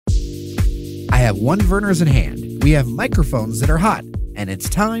have one Verners in hand. We have microphones that are hot, and it's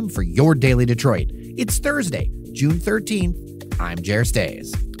time for your Daily Detroit. It's Thursday, June 13th. I'm Jer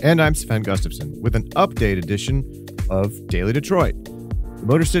Stays. And I'm Sven Gustafson with an update edition of Daily Detroit. The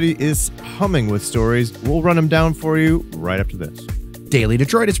Motor City is humming with stories. We'll run them down for you right after this. Daily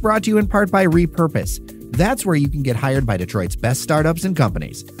Detroit is brought to you in part by Repurpose. That's where you can get hired by Detroit's best startups and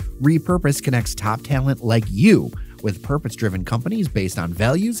companies. Repurpose connects top talent like you with purpose-driven companies based on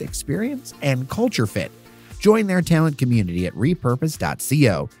values, experience, and culture fit. Join their talent community at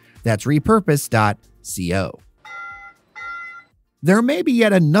repurpose.co. That's repurpose.co. There may be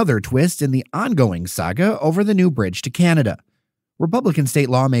yet another twist in the ongoing saga over the new bridge to Canada. Republican state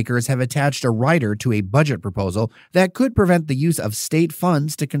lawmakers have attached a rider to a budget proposal that could prevent the use of state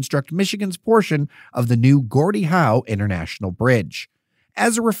funds to construct Michigan's portion of the new Gordie Howe International Bridge.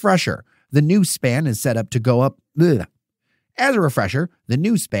 As a refresher, the new span is set to go up in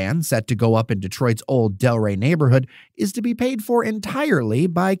Detroit's old Delray neighborhood is to be paid for entirely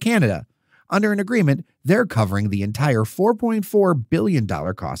by Canada. Under an agreement, they're covering the entire $4.4 billion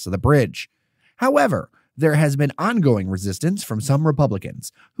cost of the bridge. However, there has been ongoing resistance from some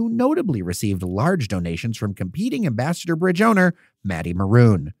Republicans, who notably received large donations from competing Ambassador Bridge owner Matty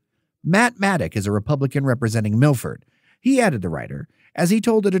Maroon. Matt Maddock is a Republican representing Milford. He added the rider, as he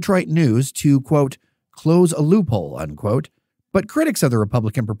told the Detroit News to, quote, close a loophole, unquote. But critics of the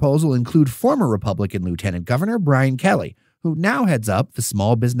Republican proposal include former Republican Lieutenant Governor Brian Kelly, who now heads up the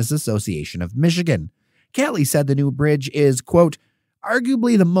Small Business Association of Michigan. Kelly said the new bridge is, quote,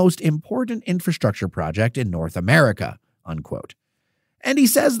 arguably the most important infrastructure project in North America, unquote. And he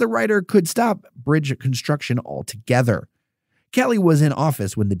says the rider could stop bridge construction altogether. Kelly was in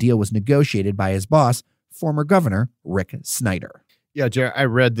office when the deal was negotiated by his boss, former Governor Rick Snyder. Yeah, Jerry, I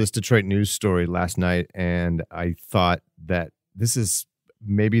read this Detroit News story last night, and I thought that this is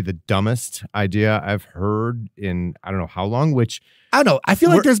maybe the dumbest idea I've heard in I don't know how long, which... I don't know. I feel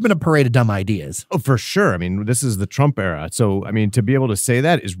like there's been a parade of dumb ideas. Oh, for sure. I mean, this is the Trump era. So, I mean, to be able to say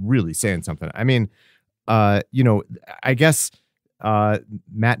that is really saying something. I mean, I guess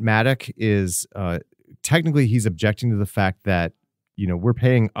Matt Maddock is technically he's objecting to the fact that, we're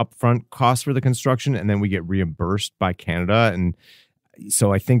paying upfront costs for the construction and then we get reimbursed by Canada. And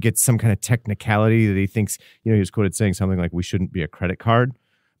so I think it's some kind of technicality that he thinks, he was quoted saying something like we shouldn't be a credit card.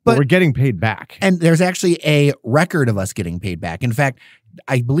 But we're getting paid back. And there's actually a record of us getting paid back. In fact,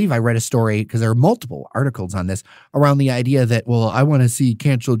 I believe I read a story, because there are multiple articles on this, around the idea that, well, I want to see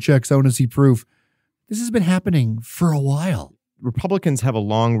canceled checks. I want to see proof. This has been happening for a while. Republicans have a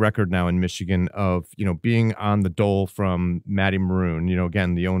long record now in Michigan of, being on the dole from Matty Maroon,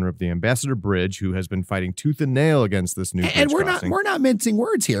 again, the owner of the Ambassador Bridge, who has been fighting tooth and nail against this new bridge crossing. We're not mincing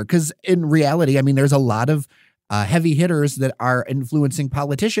words here, because in reality, I mean, there's a lot of heavy hitters that are influencing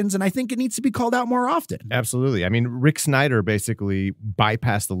politicians, and I think it needs to be called out more often. Absolutely. I mean, Rick Snyder basically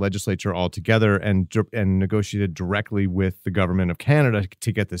bypassed the legislature altogether and negotiated directly with the government of Canada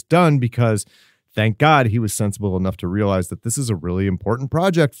to get this done, because thank God he was sensible enough to realize that this is a really important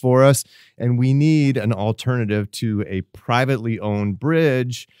project for us, and we need an alternative to a privately owned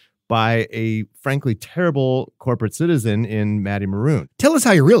bridge by a, frankly, terrible corporate citizen in Matty Maroon. Tell us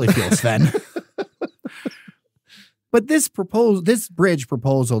how you really feel, Sven. But this bridge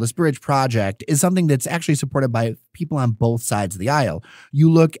project is something that's actually supported by people on both sides of the aisle. You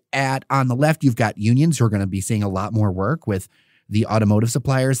look at, on the left, you've got unions who are going to be seeing a lot more work with the automotive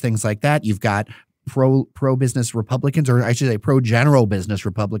suppliers, things like that. You've got pro-business Republicans, or I should say pro-general business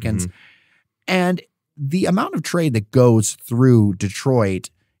Republicans. Mm-hmm. And the amount of trade that goes through Detroit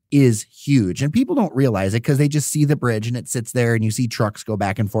is huge. And people don't realize it because they just see the bridge and it sits there and you see trucks go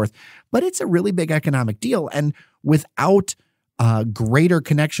back and forth. But it's a really big economic deal. And without greater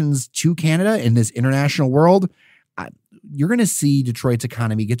connections to Canada in this international world, you're going to see Detroit's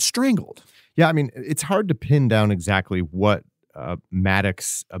economy get strangled. Yeah, I mean, it's hard to pin down exactly what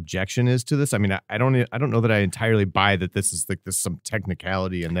Maddox's objection is to this. I mean, I don't know that I entirely buy that this is like some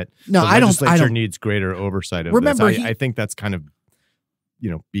technicality and that the legislature needs greater oversight of this. I think that's kind of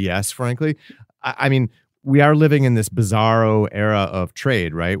BS, frankly. I mean, we are living in this bizarro era of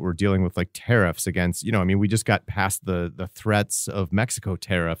trade, right? We're dealing with like tariffs against, we just got past the threats of Mexico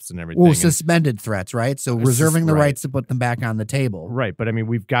tariffs and everything. Well, suspended threats, right? So reserving the rights to put them back on the table. Right. But I mean,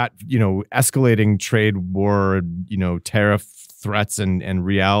 we've got, escalating trade war, tariff threats and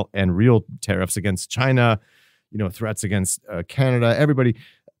real tariffs against China, threats against Canada, everybody.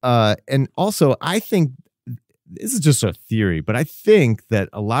 And also, I think this is just a theory, but I think that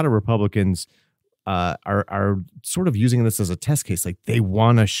a lot of Republicans are sort of using this as a test case. Like they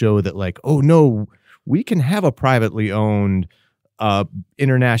want to show that like, oh no, we can have a privately owned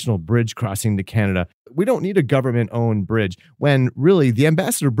international bridge crossing to Canada. We don't need a government-owned bridge when really the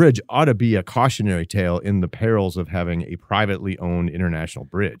Ambassador Bridge ought to be a cautionary tale in the perils of having a privately owned international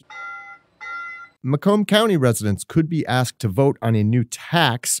bridge. Macomb County residents could be asked to vote on a new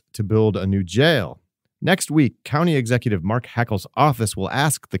tax to build a new jail. Next week, County Executive Mark Hackel's office will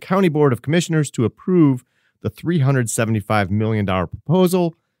ask the County Board of Commissioners to approve the $375 million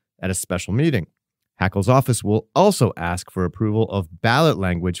proposal at a special meeting. Hackel's office will also ask for approval of ballot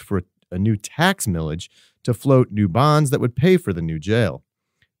language for a new tax millage to float new bonds that would pay for the new jail.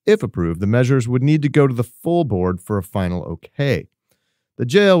 If approved, the measures would need to go to the full board for a final okay. The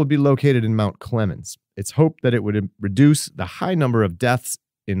jail would be located in Mount Clemens. It's hoped that it would reduce the high number of deaths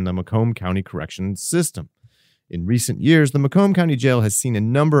in the Macomb County Corrections System. In recent years, the Macomb County Jail has seen a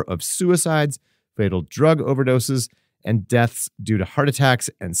number of suicides, fatal drug overdoses, and deaths due to heart attacks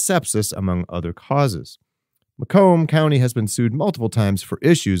and sepsis, among other causes. Macomb County has been sued multiple times for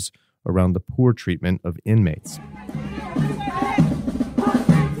issues around the poor treatment of inmates.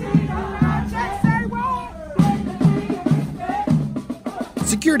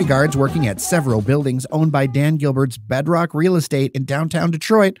 Security guards working at several buildings owned by Dan Gilbert's Bedrock Real Estate in downtown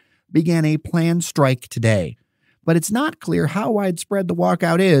Detroit began a planned strike today. But it's not clear how widespread the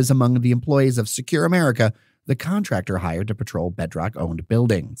walkout is among the employees of Secure America, the contractor hired to patrol Bedrock-owned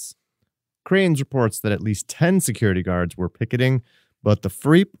buildings. Cranes reports that at least 10 security guards were picketing, but the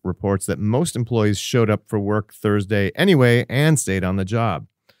Freep reports that most employees showed up for work Thursday anyway and stayed on the job.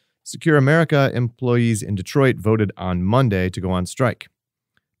 Secure America employees in Detroit voted on Monday to go on strike.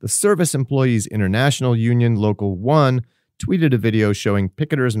 The Service Employees International Union Local 1 tweeted a video showing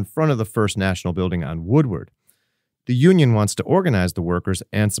picketers in front of the First National Building on Woodward. The union wants to organize the workers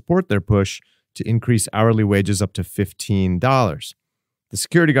and support their push to increase hourly wages up to $15. The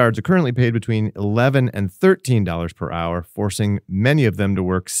security guards are currently paid between $11 and $13 per hour, forcing many of them to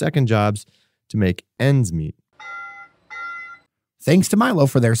work second jobs to make ends meet. Thanks to Milo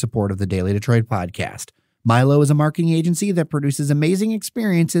for their support of the Daily Detroit podcast. Milo is a marketing agency that produces amazing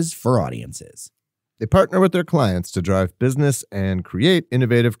experiences for audiences. They partner with their clients to drive business and create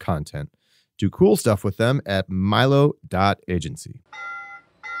innovative content. Do cool stuff with them at milo.agency.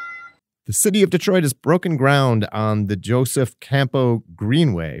 The city of Detroit has broken ground on the Joseph Campo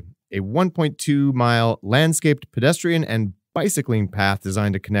Greenway, a 1.2-mile landscaped pedestrian and bicycling path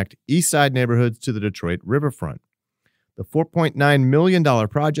designed to connect east side neighborhoods to the Detroit riverfront. The $4.9 million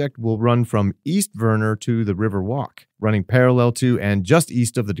project will run from East Verner to the River Walk, running parallel to and just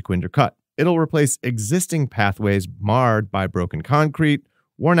east of the DeQuinder Cut. It'll replace existing pathways marred by broken concrete,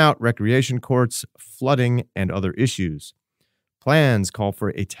 worn-out recreation courts, flooding, and other issues. Plans call for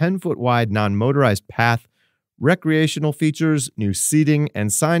a 10-foot-wide non-motorized path, recreational features, new seating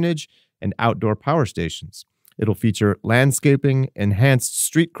and signage, and outdoor power stations. It'll feature landscaping, enhanced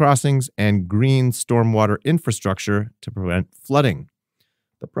street crossings, and green stormwater infrastructure to prevent flooding.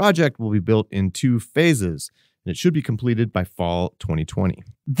 The project will be built in 2 phases, and it should be completed by fall 2020.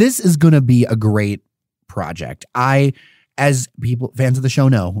 This is going to be a great project. As fans of the show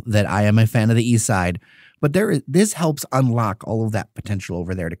know, that I am a fan of the East Side, but this helps unlock all of that potential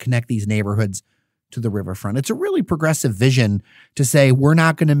over there to connect these neighborhoods to the riverfront. It's a really progressive vision to say we're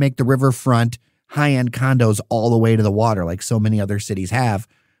not going to make the riverfront high-end condos all the way to the water like so many other cities have,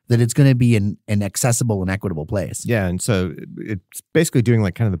 that it's going to be an accessible and equitable place. Yeah, and so it's basically doing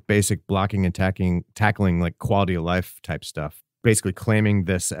like kind of the basic blocking and tackling like quality of life type stuff, basically claiming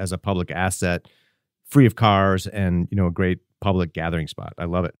this as a public asset, free of cars, and a great public gathering spot. I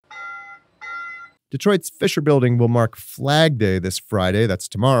love it. Detroit's Fisher Building will mark Flag Day this Friday, that's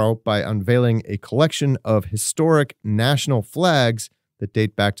tomorrow, by unveiling a collection of historic national flags that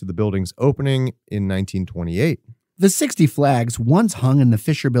date back to the building's opening in 1928. The 60 flags once hung in the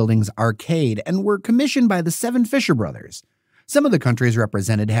Fisher Building's arcade and were commissioned by the 7 Fisher brothers. Some of the countries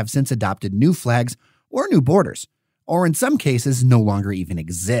represented have since adopted new flags or new borders, or in some cases no longer even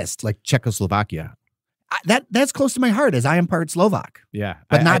exist. Like Czechoslovakia. That's close to my heart, as I am part Slovak. Yeah.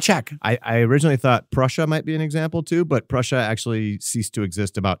 But not Czech. I originally thought Prussia might be an example too, but Prussia actually ceased to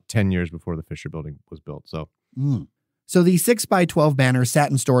exist about 10 years before the Fisher Building was built. So the 6x12 banners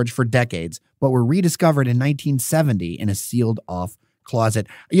sat in storage for decades, but were rediscovered in 1970 in a sealed-off closet.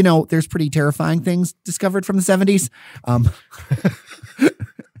 There's pretty terrifying things discovered from the 70s.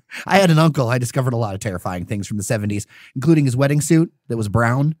 I had an uncle. I discovered a lot of terrifying things from the 70s, including his wedding suit that was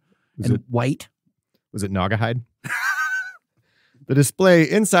brown and white. Was it Naugahyde? The display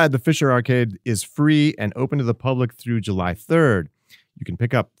inside the Fisher Arcade is free and open to the public through July 3rd. You can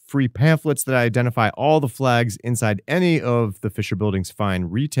pick up free pamphlets that identify all the flags inside any of the Fisher Building's fine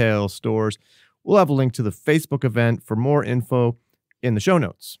retail stores. We'll have a link to the Facebook event. For more info, in the show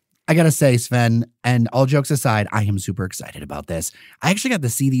notes. I gotta say, Sven, and all jokes aside, I am super excited about this. I actually got to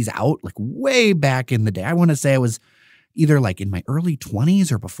see these out like way back in the day. I want to say I was either like in my early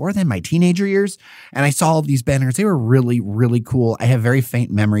 20s or before then, my teenager years. And I saw all of these banners. They were really, really cool. I have very faint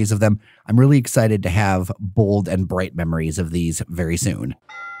memories of them. I'm really excited to have bold and bright memories of these very soon.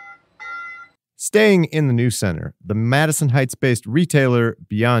 Staying in the news center, the Madison Heights-based retailer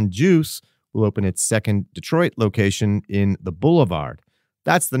Beyond Juice will open its second Detroit location in the Boulevard.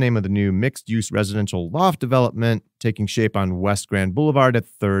 That's the name of the new mixed-use residential loft development taking shape on West Grand Boulevard at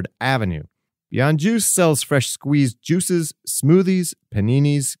 3rd Avenue. Beyond Juice sells fresh squeezed juices, smoothies,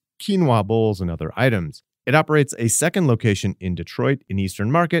 paninis, quinoa bowls, and other items. It operates a second location in Detroit in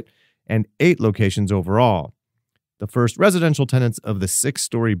Eastern Market and 8 locations overall. The first residential tenants of the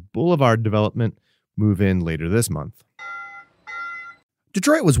 6-story Boulevard development move in later this month.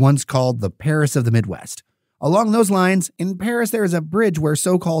 Detroit was once called the Paris of the Midwest. Along those lines, in Paris there is a bridge where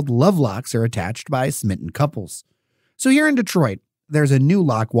so-called love locks are attached by smitten couples. So here in Detroit, there's a new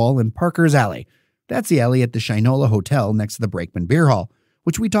lock wall in Parker's Alley. That's the alley at the Shinola Hotel next to the Brakeman Beer Hall,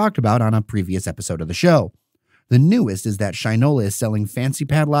 which we talked about on a previous episode of the show. The newest is that Shinola is selling fancy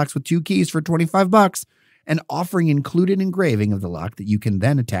padlocks with 2 keys for $25 and offering included engraving of the lock that you can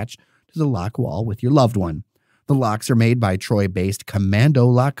then attach to the lock wall with your loved one. The locks are made by Troy-based Commando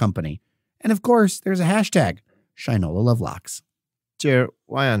Lock Company. And of course, there's a hashtag, Shinola Love Locks. Jer,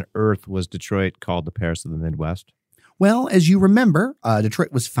 why on earth was Detroit called the Paris of the Midwest? Well, as you remember,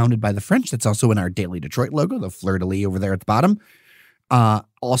 Detroit was founded by the French. That's also in our Daily Detroit logo, the fleur-de-lis over there at the bottom.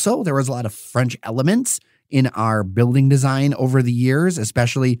 Also, there was a lot of French elements in our building design over the years,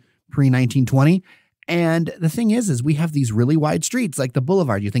 especially pre-1920. And the thing is we have these really wide streets like the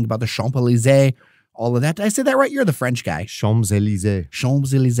Boulevard. You think about the Champs-Élysées, all of that. Did I say that right? You're the French guy. Champs-Élysées.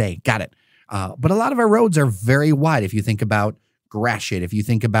 Champs-Élysées. Got it. But a lot of our roads are very wide. If you think about Gratiot, if you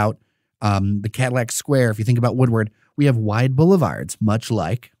think about the Cadillac Square, if you think about Woodward, we have wide boulevards, much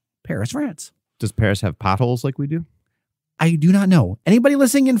like Paris, France. Does Paris have potholes like we do? I do not know. Anybody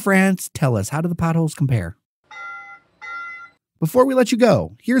listening in France, tell us, how do the potholes compare? Before we let you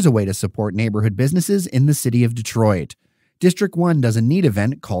go, here's a way to support neighborhood businesses in the city of Detroit. District 1 does a neat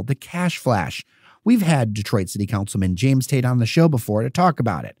event called the Cash Flash. We've had Detroit City Councilman James Tate on the show before to talk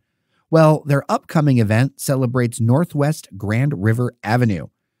about it. Well, their upcoming event celebrates Northwest Grand River Avenue.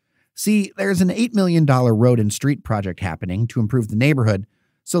 See, there's an $8 million road and street project happening to improve the neighborhood,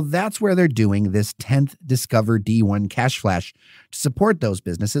 so that's where they're doing this 10th Discover D1 Cash Flash to support those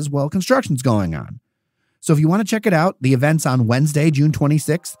businesses while construction's going on. So if you want to check it out, the event's on Wednesday, June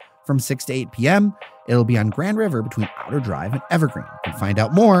 26th from 6 to 8 p.m. It'll be on Grand River between Outer Drive and Evergreen. You can find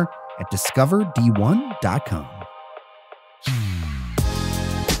out more at discoverd1.com.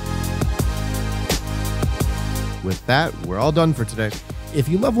 With that, we're all done for today. If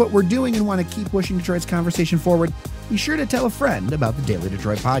you love what we're doing and want to keep pushing Detroit's conversation forward, be sure to tell a friend about the Daily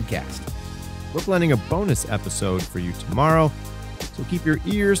Detroit podcast. We're planning a bonus episode for you tomorrow, so keep your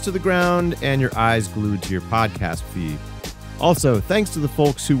ears to the ground and your eyes glued to your podcast feed. Also, thanks to the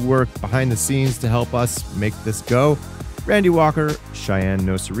folks who work behind the scenes to help us make this go. Randy Walker, Cheyenne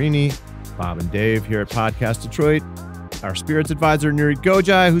Noserini, Bob and Dave here at Podcast Detroit, our spirits advisor, Nuri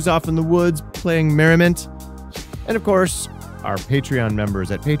Gojai, who's off in the woods playing merriment, and of course, our Patreon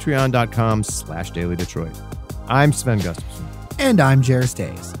members at patreon.com/dailydetroit. I'm Sven Gustafson. And I'm Jared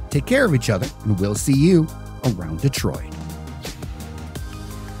Stays. Take care of each other, and we'll see you around Detroit.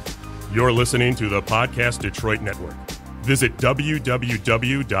 You're listening to the Podcast Detroit Network. Visit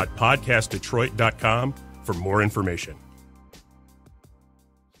www.podcastdetroit.com for more information.